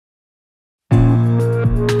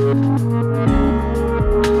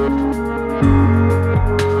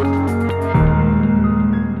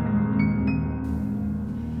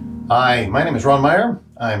Hi, my name is Ron Meyer.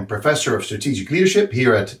 I'm Professor of Strategic Leadership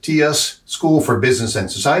here at TS School for Business and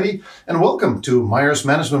Society, and welcome to Meyer's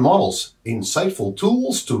Management Models, insightful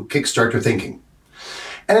tools to kickstart your thinking.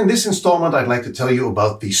 And in this installment, I'd like to tell you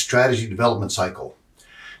about the strategy development cycle.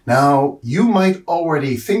 Now, you might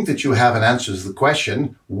already think that you have an answer to the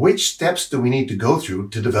question, which steps do we need to go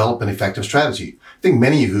through to develop an effective strategy? I think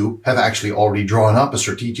many of you have actually already drawn up a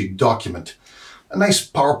strategic document. A nice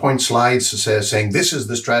PowerPoint slide saying this is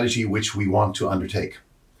the strategy which we want to undertake.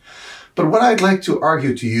 But what I'd like to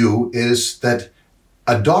argue to you is that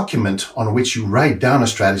a document on which you write down a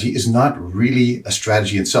strategy is not really a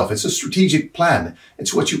strategy itself. It's a strategic plan.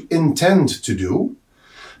 It's what you intend to do,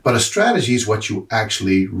 but a strategy is what you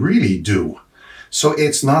actually really do. So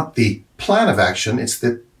it's not the plan of action, it's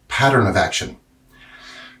the pattern of action.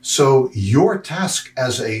 So your task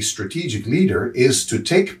as a strategic leader is to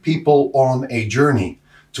take people on a journey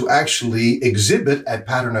to actually exhibit a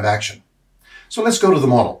pattern of action. So let's go to the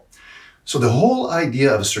model. So the whole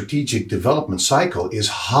idea of a strategic development cycle is,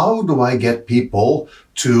 how do I get people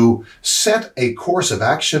to set a course of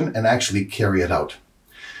action and actually carry it out?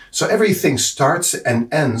 So everything starts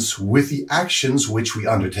and ends with the actions which we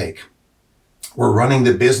undertake. We're running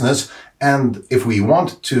the business, and if we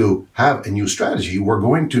want to have a new strategy, we're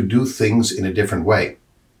going to do things in a different way.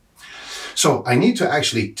 So I need to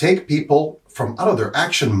actually take people from out of their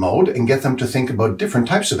action mode and get them to think about different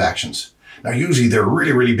types of actions. Now, usually they're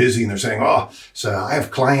really busy and they're saying, oh, so I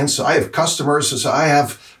have clients, so I have customers, so I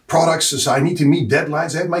have products, so I need to meet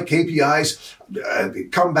deadlines, I have my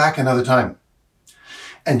KPIs, come back another time.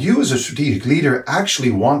 And you as a strategic leader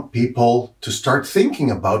actually want people to start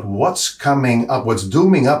thinking about what's coming up, what's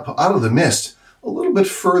dooming up out of the mist a little bit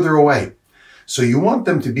further away. So you want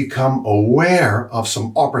them to become aware of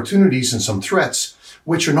some opportunities and some threats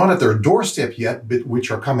which are not at their doorstep yet, but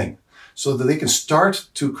which are coming, so that they can start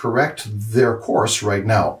to correct their course right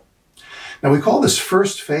now. Now, we call this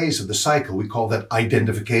first phase of the cycle, we call that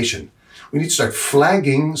identification. We need to start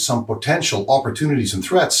flagging some potential opportunities and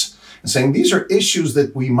threats and saying these are issues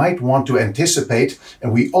that we might want to anticipate,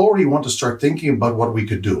 and we already want to start thinking about what we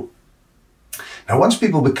could do. Now, once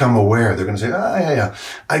people become aware, they're going to say, yeah,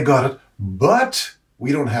 I got it, but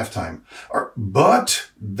we don't have time. Or, but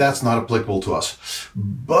that's not applicable to us.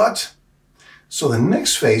 But, so the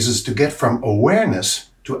next phase is to get from awareness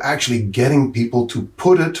to actually getting people to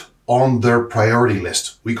put it on their priority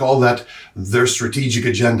list. We call that their strategic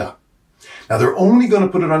agenda. Now, they're only going to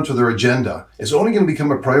put it onto their agenda. It's only going to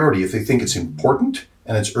become a priority if they think it's important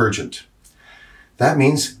and it's urgent. That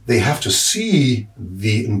means they have to see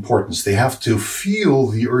the importance. They have to feel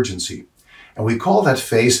the urgency. And we call that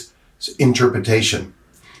phase interpretation,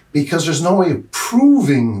 because there's no way of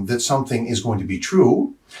proving that something is going to be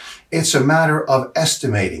true. It's a matter of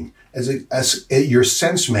estimating. As you're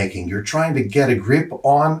sense making, you're trying to get a grip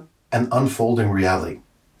on an unfolding reality.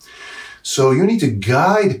 So you need to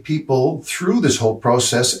guide people through this whole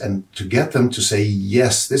process and to get them to say,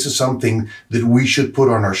 yes, this is something that we should put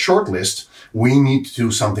on our short list. We need to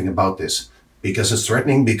do something about this because it's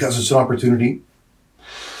threatening, because it's an opportunity.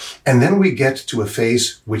 And then we get to a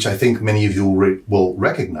phase which I think many of you will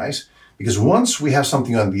recognize, because once we have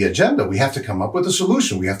something on the agenda, we have to come up with a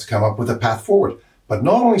solution. We have to come up with a path forward, but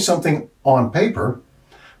not only something on paper,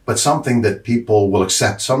 but something that people will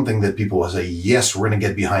accept, something that people will say, yes, we're going to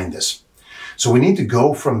get behind this. So we need to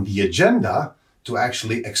go from the agenda to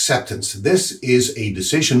actually acceptance. This is a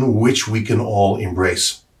decision which we can all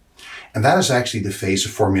embrace. And that is actually the phase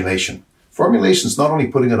of formulation. Formulation is not only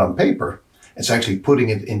putting it on paper, it's actually putting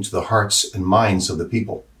it into the hearts and minds of the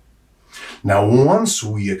people. Now, once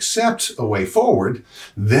we accept a way forward,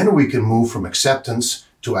 then we can move from acceptance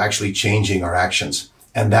to actually changing our actions.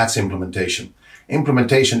 And that's implementation.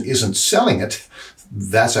 Implementation isn't selling it.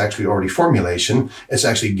 That's actually already formulation. It's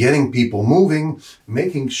actually getting people moving,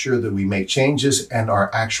 making sure that we make changes and our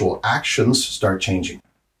actual actions start changing.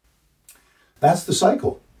 That's the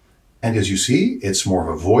cycle. And as you see, it's more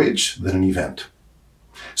of a voyage than an event.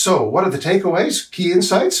 So what are the takeaways, key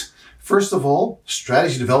insights? First of all,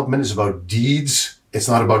 strategy development is about deeds. It's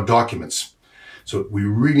not about documents. So we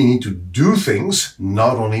really need to do things,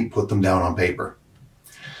 not only put them down on paper.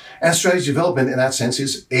 And strategy development in that sense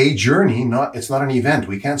is a journey, it's not an event.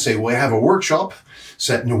 We can't say, well, I have a workshop,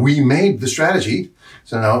 said we made the strategy.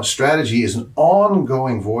 So now strategy is an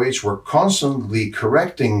ongoing voyage. We're constantly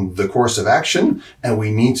correcting the course of action, and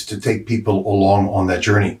we need to take people along on that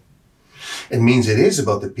journey. It means it is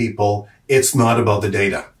about the people. It's not about the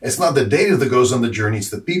data. It's not the data that goes on the journey.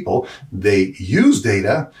 It's the people. They use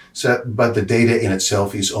data, but the data in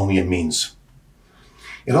itself is only a means.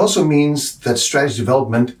 It also means that strategy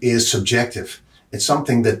development is subjective. It's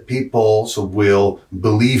something that people will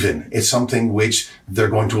believe in. It's something which they're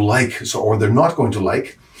going to like, or they're not going to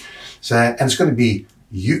like. So, and it's going to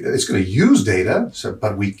use data,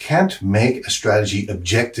 but we can't make a strategy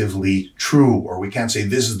objectively true, or we can't say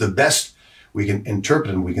this is the best. We can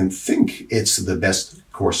interpret and we can think it's the best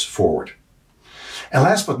course forward. And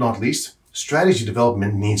last but not least, strategy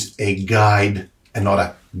development needs a guide and not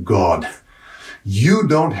a god. You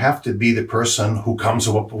don't have to be the person who comes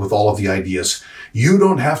up with all of the ideas. You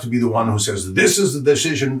don't have to be the one who says, this is the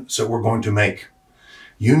decision, so we're going to make.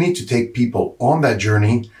 You need to take people on that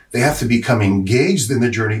journey. They have to become engaged in the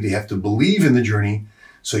journey. They have to believe in the journey.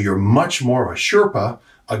 So you're much more of a Sherpa,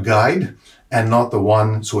 a guide, and not the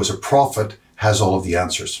one who as a prophet has all of the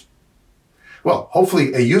answers. Well,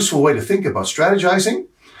 hopefully a useful way to think about strategizing.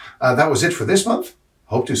 That was it for this month.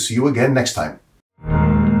 Hope to see you again next time.